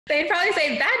They'd probably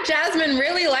say, that Jasmine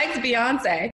really likes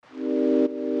Beyonce.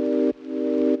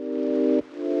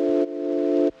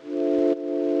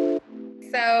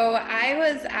 So I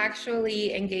was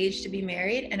actually engaged to be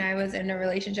married, and I was in a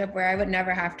relationship where I would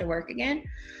never have to work again.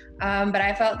 But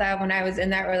I felt that when I was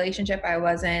in that relationship, I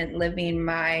wasn't living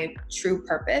my true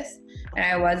purpose, and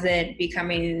I wasn't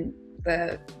becoming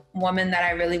the woman that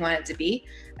I really wanted to be.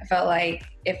 I felt like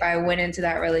if I went into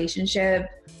that relationship,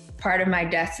 part of my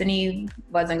destiny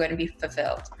wasn't going to be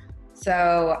fulfilled.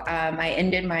 So I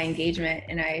ended my engagement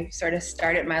and I sort of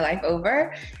started my life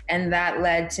over. And that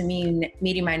led to me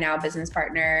meeting my now business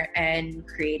partner and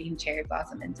creating Cherry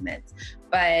Blossom Intimates.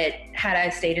 But had I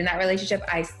stayed in that relationship,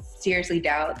 I seriously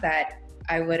doubt that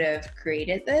I would have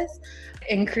created this.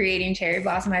 In creating Cherry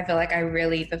Blossom, I feel like I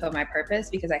really fulfill my purpose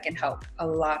because I can help a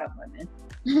lot of women.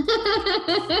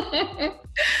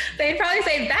 They'd probably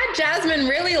say, that Jasmine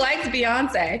really likes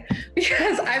Beyonce,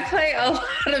 because I play a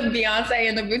lot of Beyonce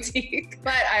in the boutique.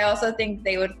 But I also think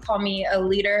they would call me a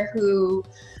leader who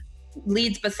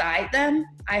leads beside them.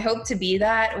 I hope to be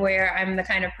that, where I'm the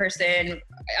kind of person,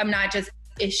 I'm not just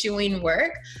issuing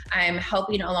work, I'm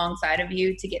helping alongside of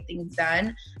you to get things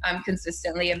done. I'm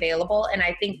consistently available, and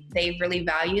I think they really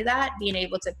value that, being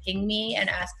able to ping me and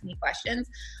ask me questions.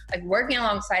 Like working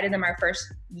alongside of them our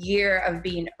first year of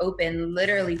being open,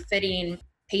 literally fitting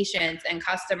patients and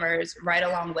customers right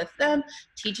along with them,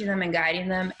 teaching them and guiding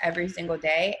them every single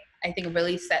day, I think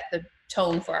really set the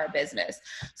tone for our business.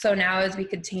 So now as we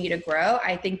continue to grow,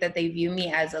 I think that they view me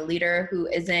as a leader who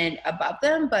isn't above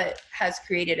them, but has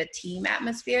created a team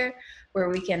atmosphere where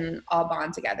we can all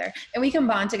bond together. And we can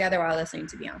bond together while listening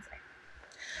to Beyonce.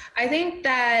 I think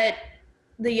that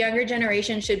the younger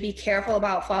generation should be careful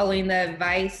about following the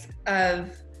advice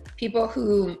of people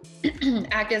who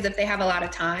act as if they have a lot of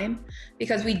time,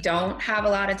 because we don't have a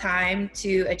lot of time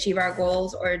to achieve our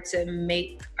goals or to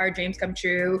make our dreams come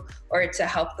true or to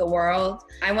help the world.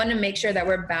 I want to make sure that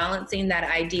we're balancing that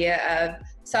idea of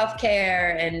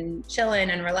self-care and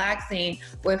chilling and relaxing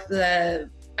with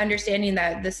the understanding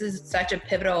that this is such a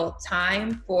pivotal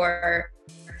time for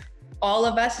all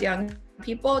of us young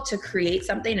people to create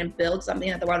something and build something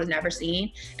that the world has never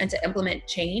seen and to implement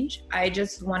change. I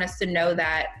just want us to know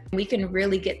that we can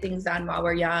really get things done while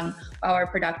we're young, while we're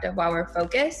productive, while we're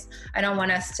focused. I don't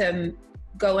want us to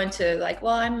go into like,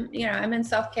 well, I'm in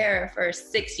self-care for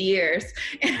 6 years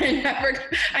and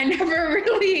I never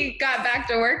really got back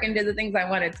to work and did the things I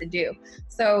wanted to do.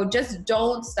 So just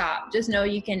don't stop. Just know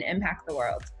you can impact the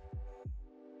world.